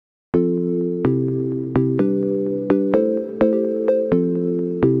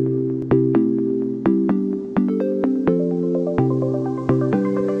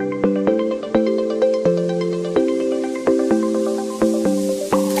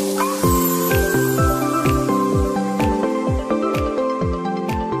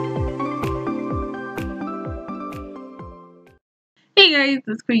Hey guys,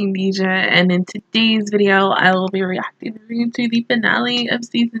 it's Queendija, and in today's video, I will be reacting to the finale of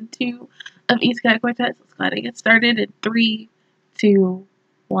Season 2 of Isekai Quartet. Let's go ahead and get started in 3, 2,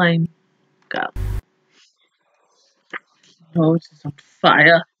 1, go. Oh, it's just on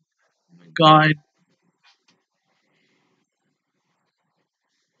fire. Oh my god.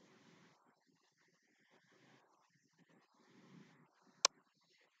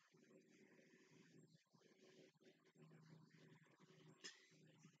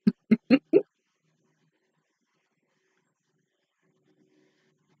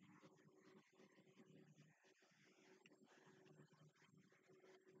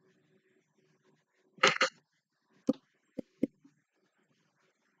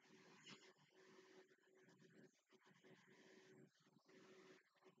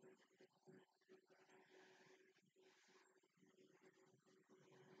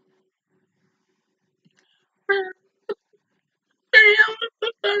 What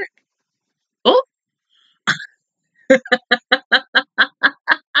the fuck? Oh!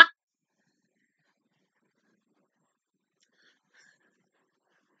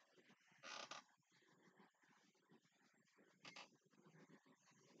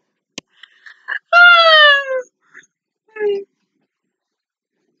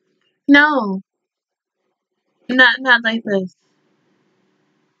 No, not like this.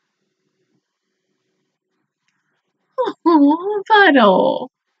 Oh, Vado.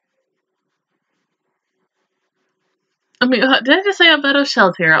 I mean, did I just say a Vado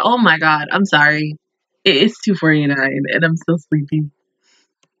shelter? Oh my god, I'm sorry. It's 2:49 and I'm still sleepy.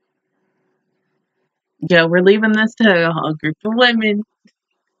 Yeah, we're leaving this to a group of women.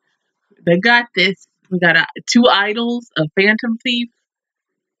 They got this. We got two idols, a phantom thief,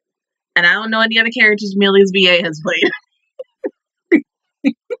 and I don't know any other characters Millie's VA has played.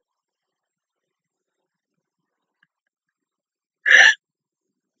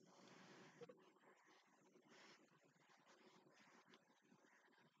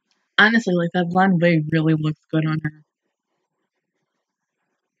 Honestly, like that blonde wig really looks good on her.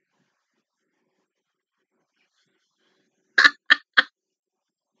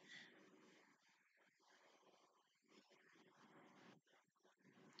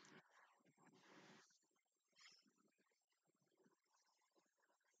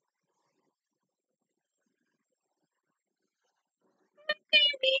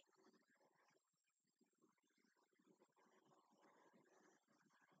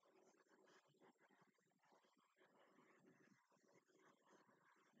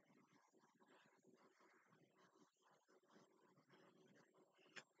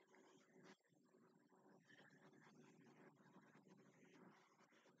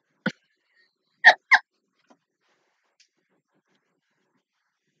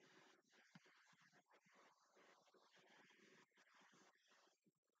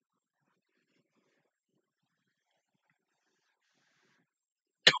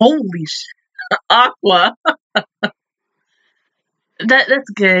 Holy shit, Aqua. That's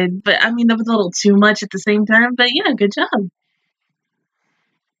good, but I mean that was a little too much at the same time. But yeah, good job.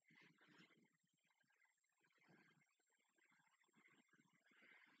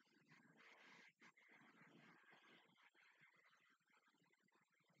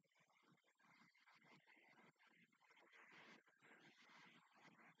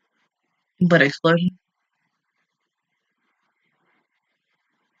 But explosion.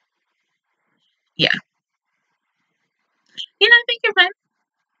 Yeah, you know, I think you're fine.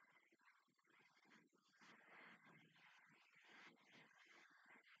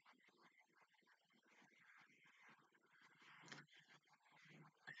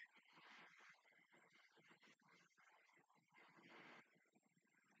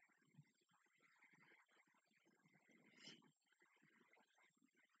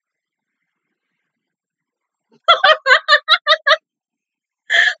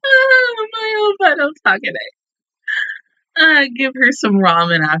 Oh my old butt, I'm talking it. Give her some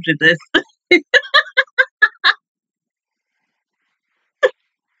ramen after this.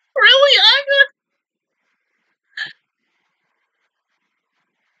 Really, Aga?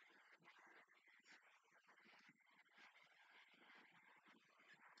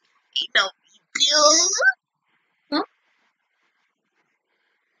 You know me too. Huh?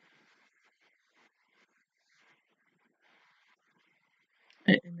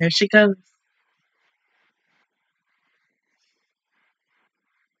 And there she goes.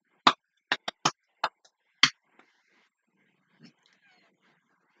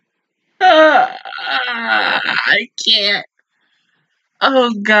 I can't.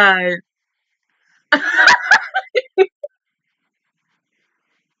 Oh god.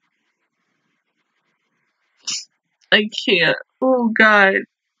 I can't. Oh God.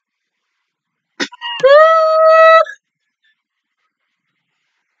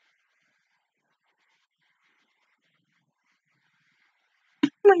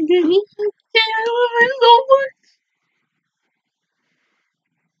 My goodness. I love her so much.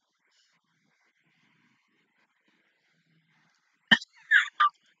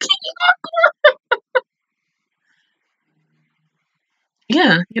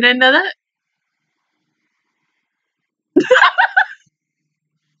 Yeah, you didn't know that?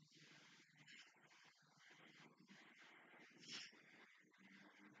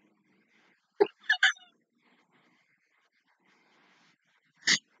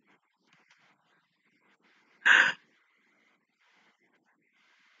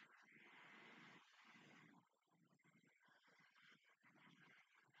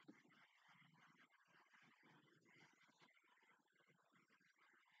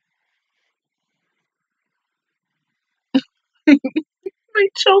 My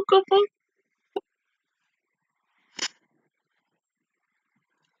chocobo.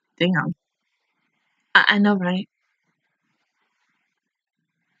 Damn. I know, right?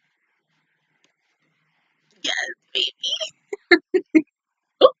 Yes, baby.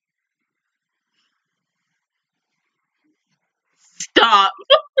 Oh, stop.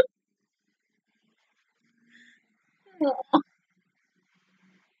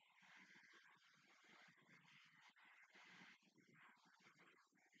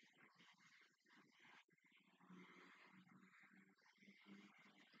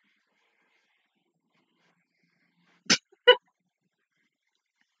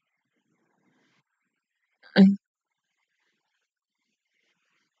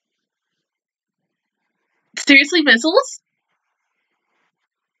 Seriously, missiles?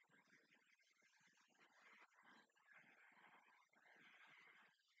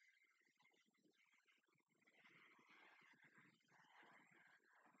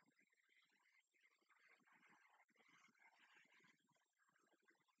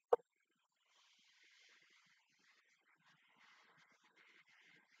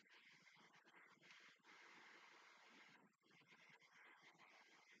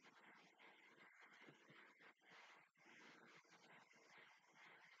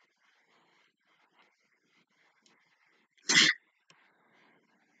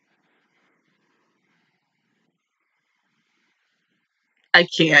 I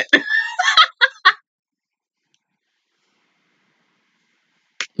can't.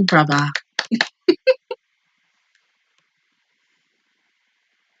 Brother.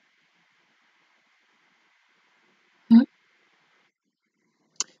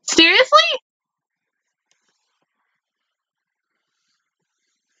 Seriously?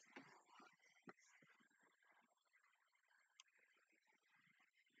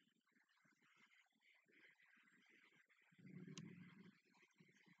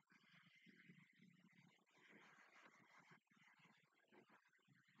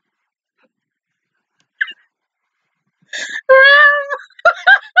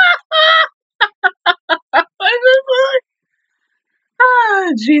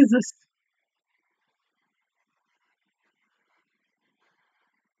 Ah, Jesus.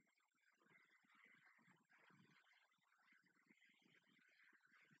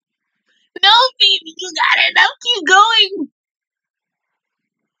 No, baby, you got it. Now keep going.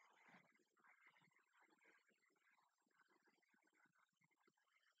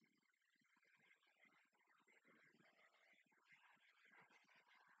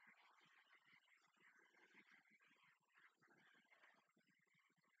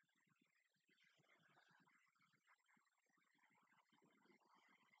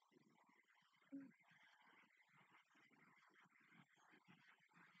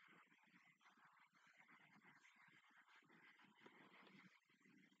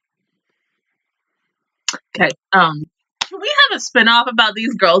 Okay. Can we have a spinoff about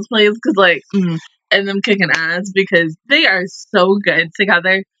these girls' plays? Because, like, and them kicking ass because they are so good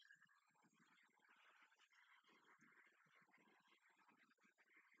together.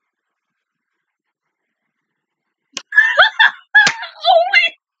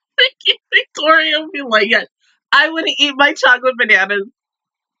 Only Victoria would be like, yes, I would eat my chocolate bananas.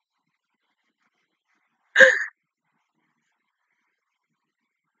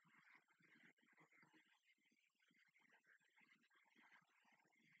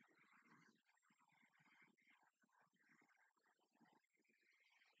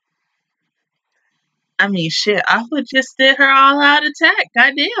 I mean, shit, I would just did her all out attack.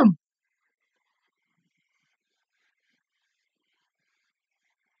 Goddamn.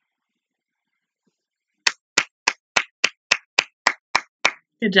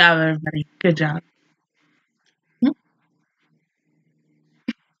 Good job, everybody. Good job.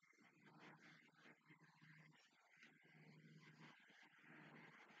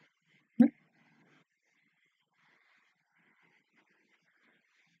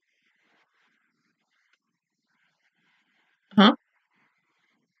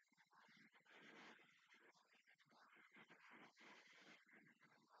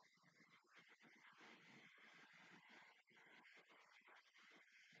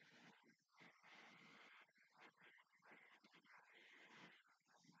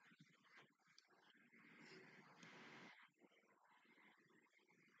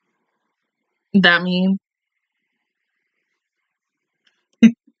 That mean?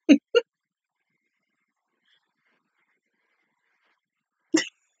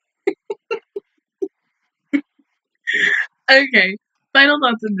 Okay. Final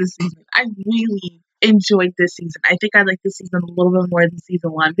thoughts of this season. I really enjoyed this season. I think I like this season a little bit more than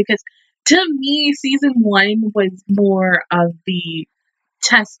season one because to me, season one was more of the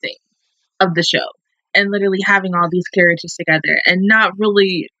testing of the show and literally having all these characters together and not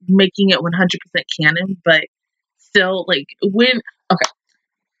really making it 100% canon, but still like when okay,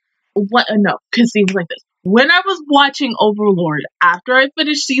 what no, because seems like this. When I was watching Overlord after I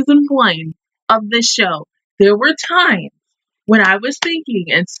finished season one of this show, there were times when I was thinking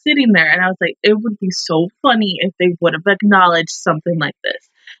and sitting there and I was like, it would be so funny if they would have acknowledged something like this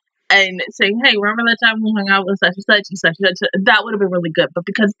and saying, hey, remember that time we hung out with such and such and such and such? That would have been really good. But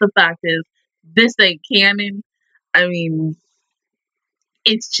because the fact is, this ain't canon, I mean,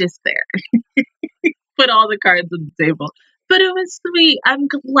 it's just there. Put all the cards on the table. But it was sweet. I'm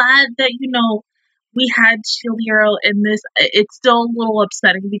glad that, we had Shield Hero in this. It's still a little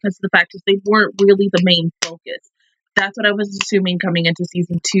upsetting because the fact is they weren't really the main focus. That's what I was assuming coming into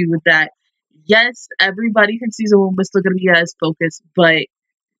season two, that yes, everybody from season one was still going to be as focused, but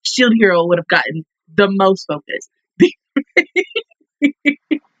Shield Hero would have gotten the most focus.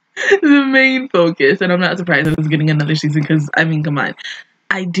 The main focus. And I'm not surprised I was getting another season because, I mean, come on.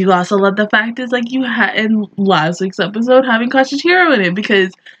 I do also love the fact is like you had in last week's episode having Cautious Hero in it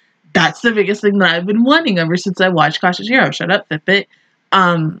because that's the biggest thing that I've been wanting ever since I watched Cautious Hero. Shut up, Fitbit.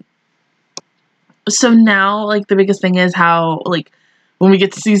 So now like the biggest thing is how like when we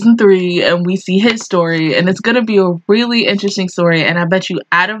get to season 3 and we see his story, and it's gonna be a really interesting story, and I bet you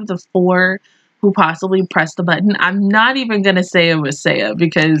out of the 4 who possibly pressed the button, I'm not even gonna say it was Seiya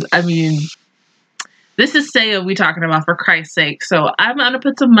because I mean this is Seiya we talking about, for Christ's sake. So I'm gonna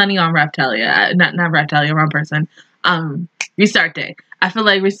put some money on Raptalia. Not Raptalia, wrong person. Restart Day. I feel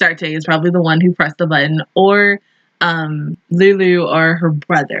like Restart Day is probably the one who pressed the button, or Lulu or her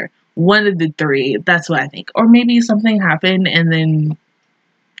brother. One of the 3. That's what I think. Or maybe something happened and then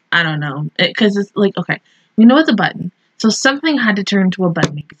I don't know. Because it's like, okay, we know it's a button. So something had to turn into a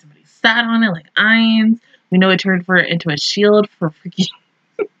button. Maybe somebody sat on it like Irons. We know it turned into a shield for freaking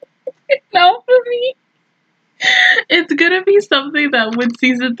no, for me. It's gonna be something that when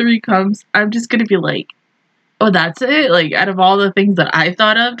season 3 comes, I'm just gonna be like, oh, that's it? Like, out of all the things that I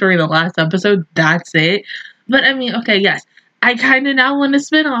thought of during the last episode, that's it? But, I mean, okay, yes. I kind of now want to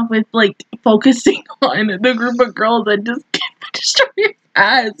spin off with, like, focusing on the group of girls that just can't destroy your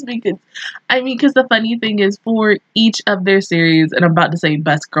ass. Because the funny thing is, for each of their series, and I'm about to say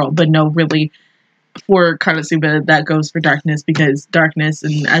best girl, but no, really, for Konosuba, that goes for Darkness, because Darkness,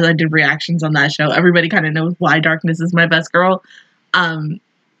 and as I did reactions on that show, everybody kind of knows why Darkness is my best girl.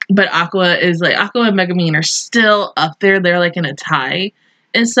 But Aqua and Megumin are still up there. They're like in a tie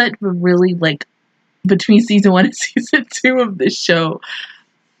and such, but really like between season 1 and season 2 of this show,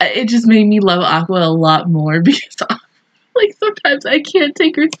 it just made me love Aqua a lot more because like sometimes I can't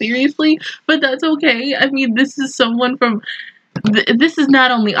take her seriously, but that's okay. I mean, this is someone from this is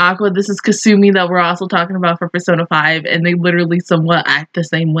not only Aqua, this is Kasumi that we're also talking about for Persona 5, and they literally somewhat act the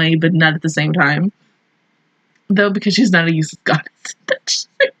same way, but not at the same time. Though, because she's not a useless goddess.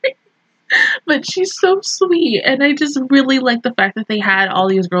 But she's so sweet, and I just really like the fact that they had all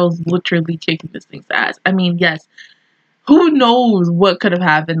these girls literally kicking this thing's ass. I mean, yes, who knows what could have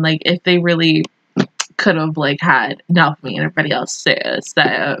happened, like, if they really could have, like, had Naofumi and everybody else,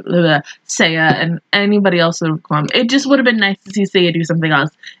 Seiya, and anybody else would have come. It just would have been nice to see Seiya do something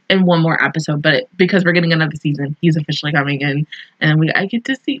else in one more episode, but because we're getting another season, he's officially coming in, and I get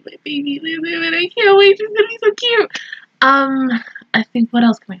to see my baby Lulu, and I can't wait. She's gonna be so cute. I think, what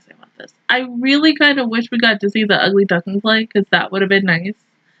else can I say about this? I really kind of wish we got to see the Ugly Duckling play, because that would have been nice.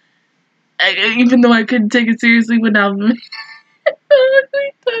 Even though I couldn't take it seriously without the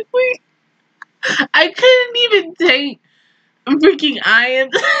Ugly Duckling. I couldn't even take freaking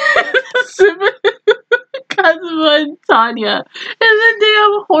Ian, Kazuma, and Tanya, and the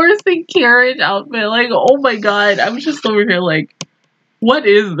damn horse and carriage outfit. Like, oh my god, I was just over here like, what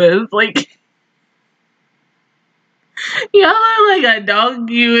is this? Like, y'all are like a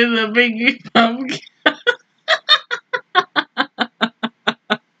donkey with a big pumpkin.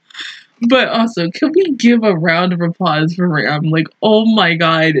 But also, can we give a round of applause for Ram? Like, oh my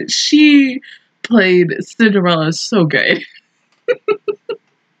god, she played Cinderella so good.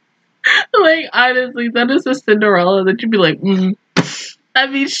 Like, honestly, that is a Cinderella that you'd be like, I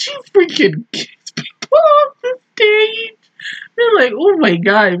mean, she freaking kicks people off the stage. They're like, oh my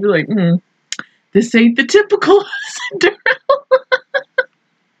god. You'd be like, this ain't the typical Cinderella.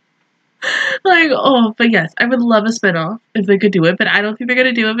 Like, oh, but yes, I would love a spinoff if they could do it, but I don't think they're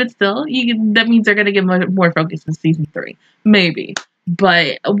gonna do it. But still, that means they're gonna get more focus in season 3, maybe.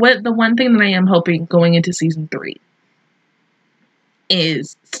 But the one thing that I am hoping going into season 3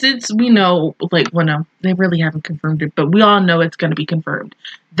 is, since we know, like, well, no, they really haven't confirmed it, but we all know it's gonna be confirmed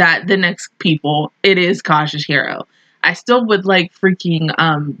that the next people, it is Cautious Hero. I still would like freaking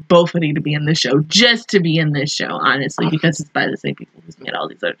Bofany to be in this show, just to be in this show, honestly, because it's by the same people who's made all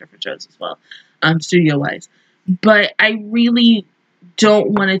these other different shows as well, studio-wise. But I really don't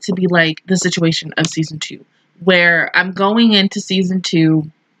want it to be like the situation of season 2, where I'm going into season 2,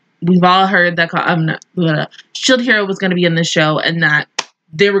 we've all heard that Shield Hero was going to be in this show, and that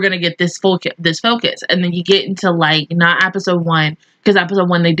they were going to get this focus, and then you get into, like, not episode 1, because episode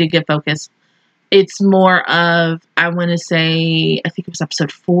 1 they did get focus. It's more of, I want to say, I think it was episode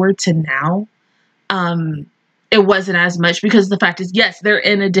 4 to now. It wasn't as much, because the fact is, yes, they're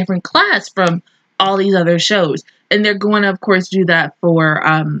in a different class from all these other shows. And they're going to, of course, do that for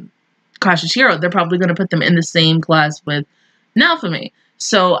Cautious Hero. They're probably going to put them in the same class with Naofumi.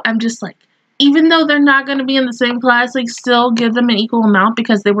 So I'm just like, even though they're not going to be in the same class, like, still give them an equal amount,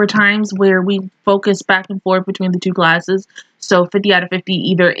 because there were times where we focused back and forth between the two classes. So 50 out of 50,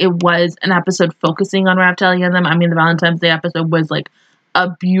 either it was an episode focusing on Raptalia and them. I mean, the Valentine's Day episode was, like, a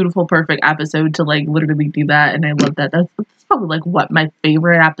beautiful, perfect episode to, like, literally do that. And I love that. That's probably, like, what my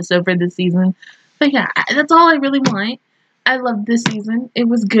favorite episode for this season. But yeah, that's all I really want. I loved this season. It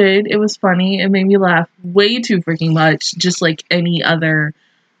was good. It was funny. It made me laugh way too freaking much, just like any other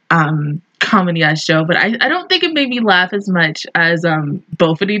comedy show. But I don't think it made me laugh as much as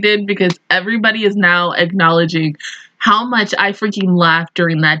Bofany did, because everybody is now acknowledging how much I freaking laughed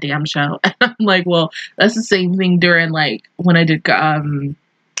during that damn show. And I'm like, well, that's the same thing during, like, when I did Konosuba,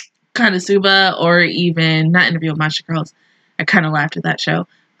 or even not Interview with Monster Girls. I kind of laughed at that show.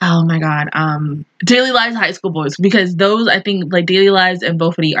 Oh my god. Daily Lives, High School Boys, because those, I think, like, Daily Lives and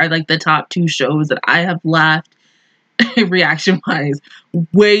Bofany are, like, the top 2 shows that I have laughed reaction wise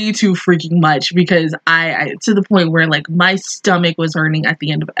way too freaking much, because I to the point where, like, my stomach was hurting at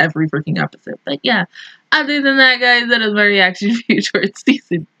the end of every freaking episode. But yeah, other than that, guys, that is my reaction view towards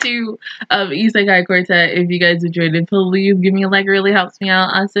season 2 of Isekai Quartet. If you guys enjoyed it, please give me a like. It really helps me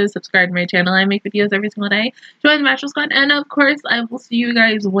out. Also, subscribe to my channel. I make videos every single day. Join the Matchel Squad, and of course, I will see you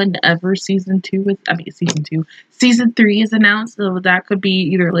guys whenever season 3 is announced. So that could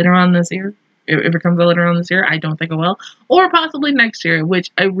be either later on this year. If it comes out later on this year, I don't think it will. Or possibly next year, which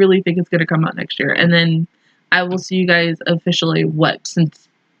I really think it's going to come out next year. And then I will see you guys officially, since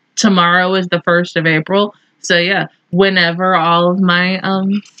tomorrow is the 1st of April. So yeah, whenever all of my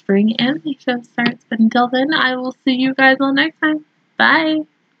spring anime shows starts. But until then, I will see you guys all next time. Bye!